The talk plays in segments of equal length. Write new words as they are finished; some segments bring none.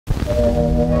More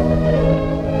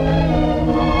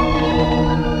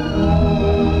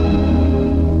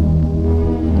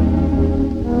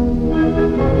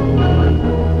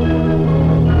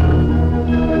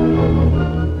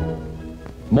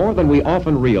than we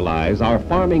often realize, our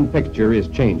farming picture is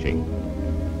changing.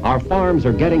 Our farms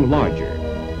are getting larger.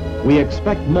 We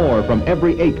expect more from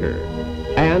every acre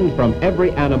and from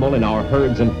every animal in our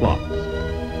herds and flocks.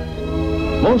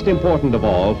 Most important of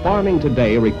all, farming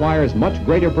today requires much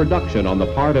greater production on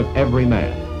the part of every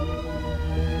man.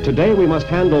 Today we must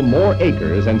handle more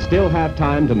acres and still have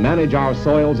time to manage our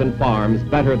soils and farms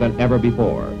better than ever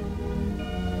before.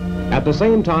 At the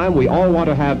same time, we all want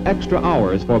to have extra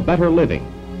hours for better living,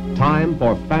 time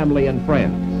for family and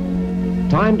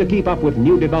friends, time to keep up with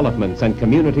new developments and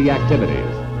community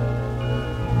activities.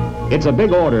 It's a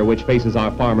big order which faces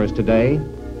our farmers today.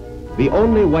 The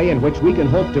only way in which we can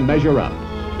hope to measure up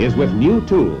is with new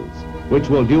tools which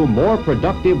will do more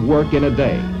productive work in a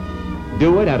day,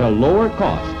 do it at a lower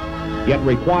cost, yet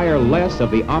require less of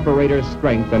the operator's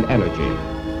strength and energy.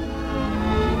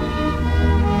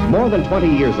 More than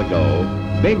 20 years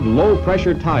ago, big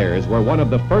low-pressure tires were one of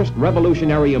the first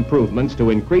revolutionary improvements to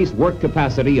increase work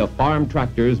capacity of farm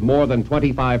tractors more than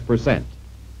 25%.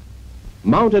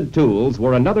 Mounted tools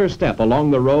were another step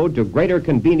along the road to greater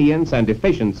convenience and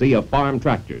efficiency of farm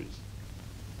tractors.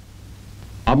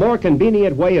 A more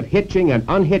convenient way of hitching and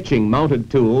unhitching mounted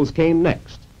tools came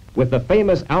next, with the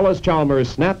famous Allis Chalmers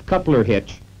snap coupler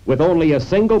hitch with only a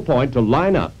single point to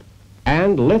line up,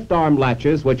 and lift arm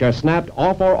latches which are snapped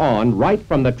off or on right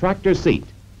from the tractor seat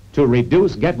to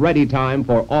reduce get-ready time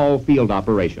for all field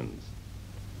operations.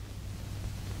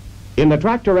 In the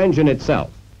tractor engine itself,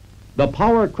 the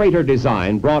power crater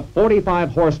design brought 45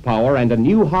 horsepower and a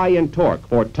new high in torque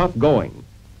for tough going.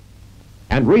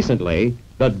 And recently,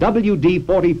 the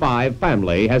WD-45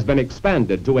 family has been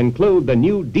expanded to include the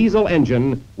new diesel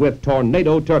engine with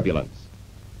tornado turbulence.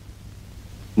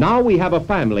 Now we have a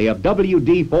family of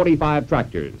WD-45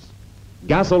 tractors,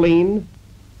 gasoline,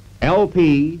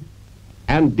 LP,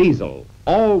 and diesel,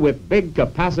 all with big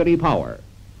capacity power.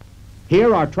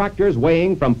 Here are tractors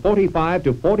weighing from 45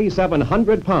 to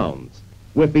 4,700 pounds,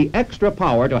 with the extra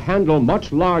power to handle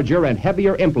much larger and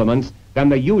heavier implements than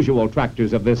the usual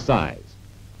tractors of this size.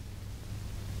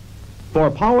 For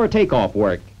power takeoff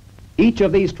work, each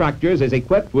of these tractors is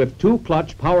equipped with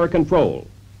two-clutch power control.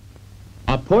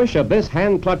 A push of this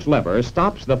hand clutch lever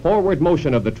stops the forward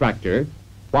motion of the tractor,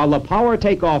 while the power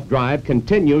takeoff drive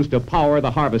continues to power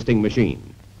the harvesting machine.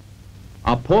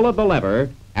 A pull of the lever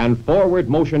and forward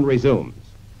motion resumes.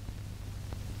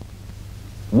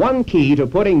 One key to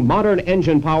putting modern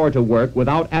engine power to work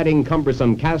without adding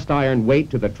cumbersome cast iron weight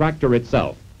to the tractor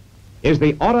itself is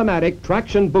the automatic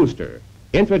traction booster,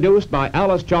 introduced by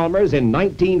Allis Chalmers in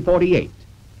 1948.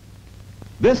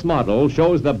 This model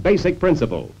shows the basic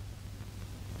principle.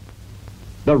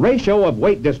 The ratio of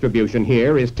weight distribution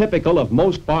here is typical of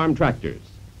most farm tractors.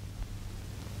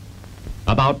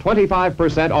 About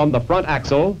 25% on the front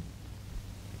axle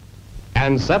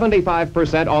and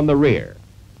 75% on the rear.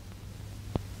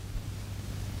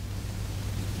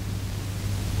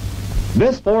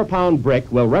 This 4-pound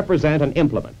brick will represent an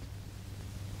implement.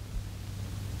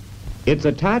 It's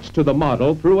attached to the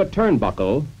model through a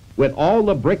turnbuckle with all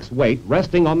the brick's weight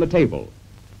resting on the table.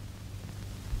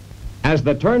 As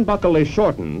the turnbuckle is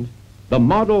shortened, the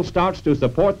model starts to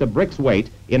support the brick's weight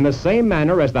in the same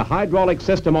manner as the hydraulic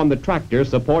system on the tractor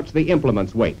supports the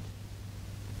implement's weight.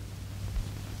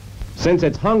 Since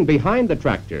it's hung behind the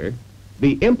tractor,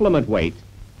 the implement weight,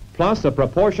 plus a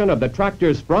proportion of the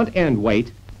tractor's front end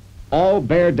weight, all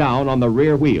bear down on the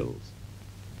rear wheels.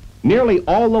 Nearly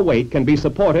all the weight can be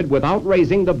supported without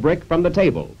raising the brick from the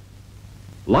table.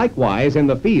 Likewise, in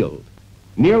the field,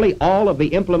 nearly all of the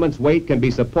implement's weight can be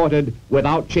supported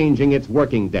without changing its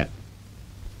working depth.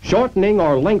 Shortening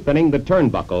or lengthening the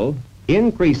turnbuckle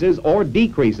increases or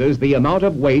decreases the amount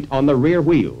of weight on the rear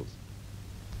wheels.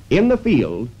 In the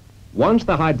field, once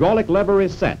the hydraulic lever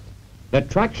is set, the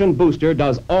traction booster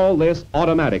does all this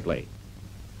automatically.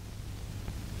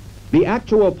 The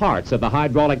actual parts of the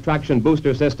hydraulic traction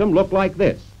booster system look like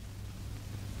this.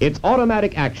 Its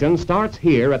automatic action starts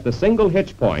here at the single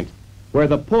hitch point, where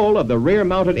the pull of the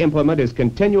rear-mounted implement is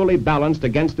continually balanced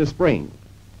against a spring.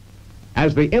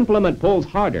 As the implement pulls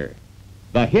harder,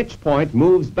 the hitch point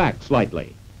moves back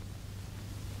slightly.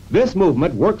 This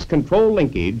movement works control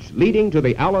linkage, leading to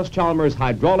the Allis Chalmers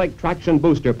hydraulic traction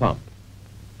booster pump.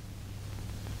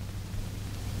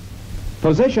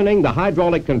 Positioning the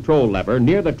hydraulic control lever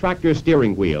near the tractor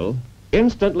steering wheel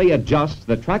instantly adjusts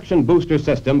the traction booster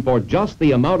system for just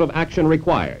the amount of action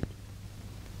required.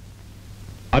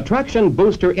 A A traction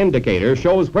booster indicator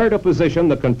shows where to position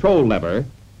the control lever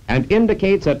and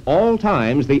indicates at all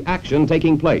times the action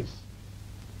taking place.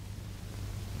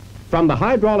 From the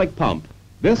hydraulic pump,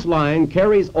 this line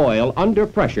carries oil under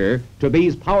pressure to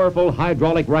these powerful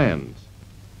hydraulic rams.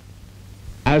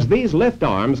 As these lift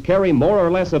arms carry more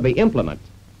or less of the implement,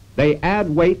 they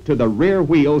add weight to the rear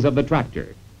wheels of the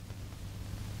tractor.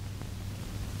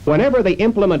 Whenever the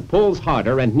implement pulls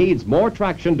harder and needs more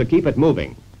traction to keep it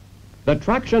moving, the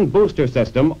traction booster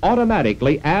system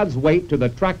automatically adds weight to the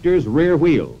tractor's rear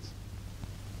wheels.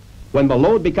 When the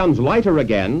load becomes lighter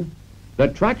again, the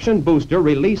traction booster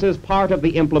releases part of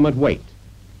the implement weight.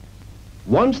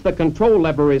 Once the control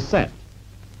lever is set,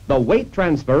 the weight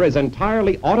transfer is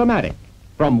entirely automatic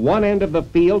from one end of the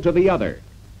field to the other.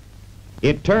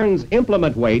 It turns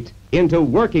implement weight into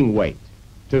working weight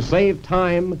to save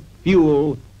time,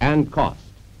 fuel, and cost.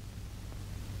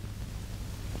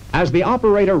 As the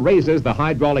operator raises the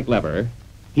hydraulic lever,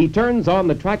 he turns on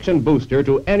the traction booster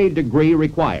to any degree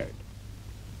required.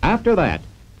 After that,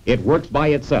 it works by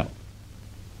itself.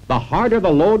 The harder the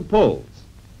load pulls,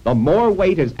 the more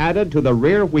weight is added to the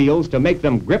rear wheels to make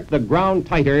them grip the ground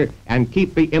tighter and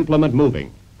keep the implement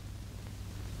moving.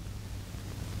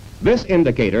 This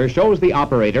indicator shows the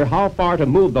operator how far to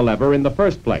move the lever in the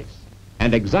first place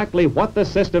and exactly what the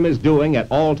system is doing at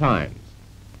all times.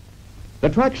 The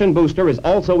traction booster is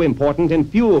also important in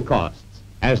fuel costs,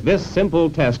 as this simple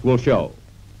test will show.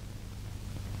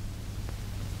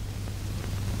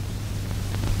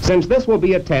 Since this will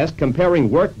be a test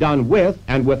comparing work done with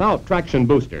and without traction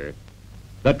booster,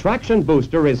 the traction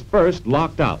booster is first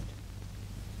locked out.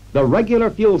 The regular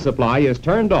fuel supply is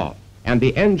turned off and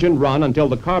the engine run until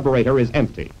the carburetor is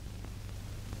empty.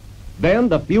 Then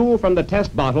the fuel from the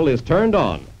test bottle is turned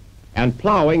on and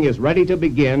plowing is ready to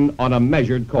begin on a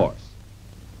measured course.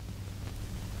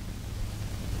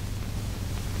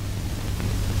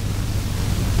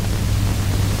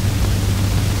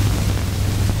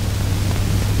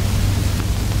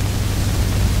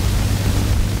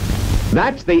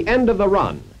 That's the end of the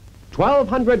run.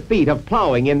 1,200 feet of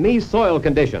plowing in these soil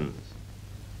conditions.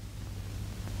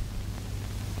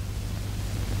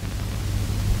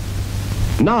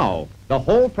 Now, the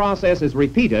whole process is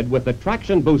repeated with the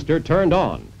traction booster turned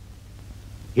on.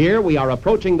 Here we are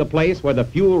approaching the place where the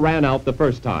fuel ran out the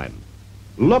first time.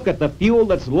 Look at the fuel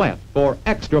that's left for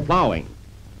extra plowing.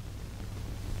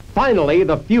 Finally,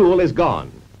 the fuel is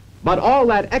gone. But all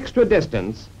that extra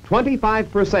distance,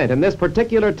 25% in this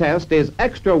particular test, is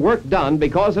extra work done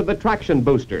because of the traction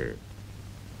booster.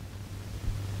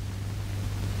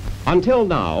 Until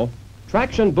now,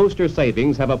 traction booster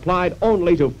savings have applied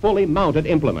only to fully mounted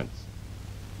implements,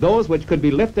 those which could be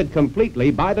lifted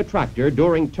completely by the tractor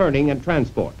during turning and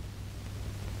transport.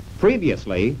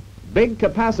 Previously, big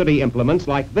capacity implements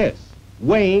like this,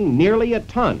 weighing nearly a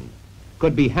ton,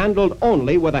 could be handled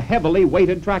only with a heavily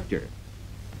weighted tractor.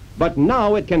 But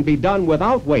now it can be done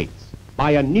without weights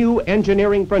by a new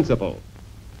engineering principle.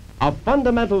 A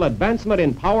fundamental advancement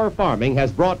in power farming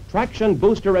has brought traction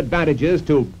booster advantages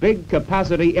to big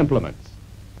capacity implements.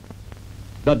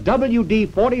 The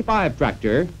WD-45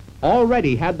 tractor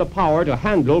already had the power to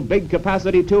handle big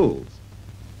capacity tools.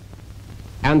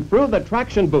 And through the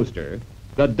traction booster,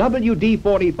 the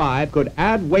WD-45 could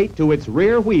add weight to its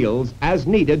rear wheels as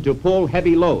needed to pull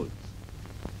heavy loads.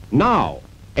 Now,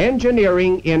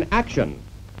 engineering in action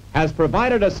has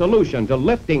provided a solution to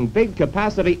lifting big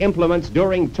capacity implements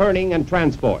during turning and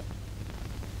transport.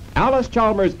 Allis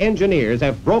Chalmers engineers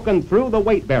have broken through the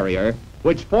weight barrier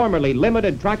which formerly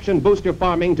limited traction booster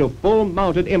farming to full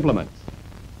mounted implements.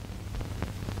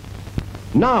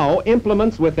 Now,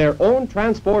 implements with their own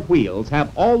transport wheels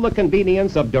have all the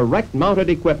convenience of direct mounted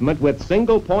equipment with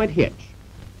single point hitch,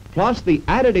 plus the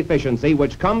added efficiency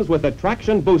which comes with a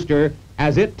traction booster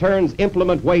as it turns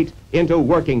implement weight into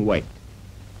working weight.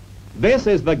 This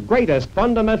is the greatest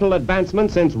fundamental advancement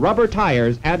since rubber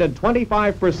tires added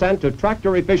 25% to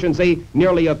tractor efficiency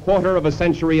nearly a quarter of a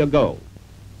century ago.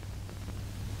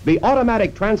 The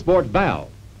automatic transport valve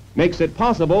makes it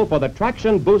possible for the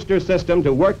traction booster system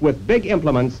to work with big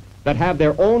implements that have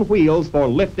their own wheels for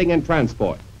lifting and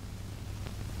transport.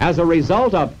 As a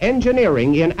result of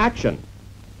engineering in action,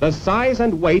 the size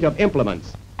and weight of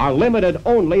implements are limited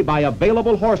only by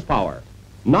available horsepower,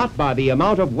 not by the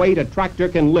amount of weight a tractor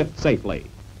can lift safely.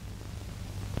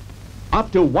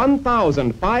 Up to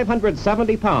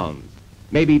 1,570 pounds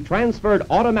may be transferred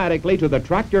automatically to the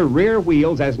tractor rear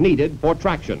wheels as needed for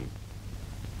traction.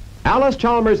 Allis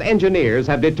Chalmers engineers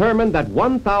have determined that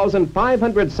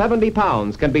 1,570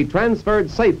 pounds can be transferred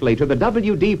safely to the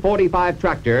WD-45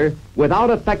 tractor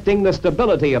without affecting the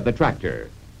stability of the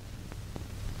tractor.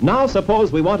 Now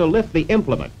suppose we want to lift the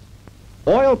implement.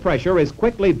 Oil pressure is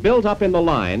quickly built up in the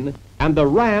line, and the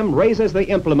ram raises the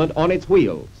implement on its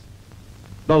wheels.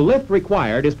 The lift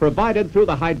required is provided through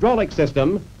the hydraulic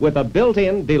system with a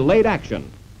built-in delayed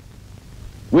action.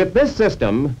 With this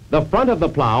system, the front of the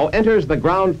plow enters the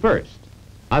ground first.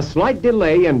 A slight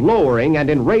delay in lowering and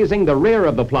in raising the rear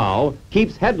of the plow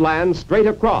keeps headlands straight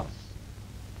across.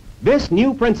 This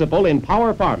new principle in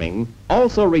power farming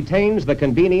also retains the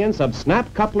convenience of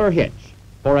snap coupler hitch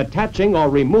for attaching or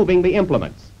removing the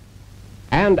implements.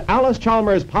 And Allis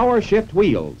Chalmers power shift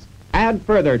wheels add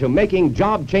further to making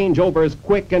job changeovers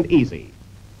quick and easy.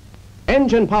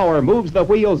 Engine power moves the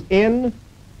wheels in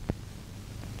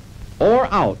or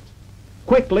out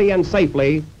quickly and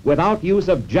safely without use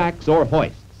of jacks or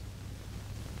hoists.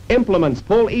 Implements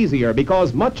pull easier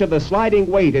because much of the sliding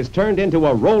weight is turned into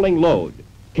a rolling load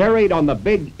carried on the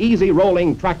big, easy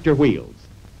rolling tractor wheels.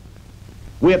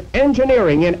 With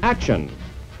engineering in action,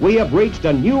 we have reached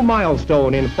a new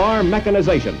milestone in farm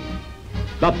mechanization.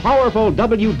 The powerful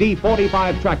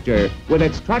WD-45 tractor with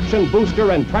its traction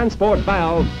booster and transport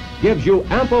valve gives you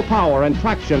ample power and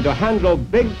traction to handle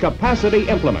big capacity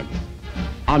implements.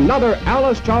 Another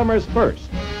Allis Chalmers first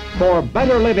for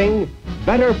better living,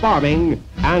 better farming,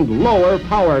 and lower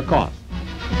power costs.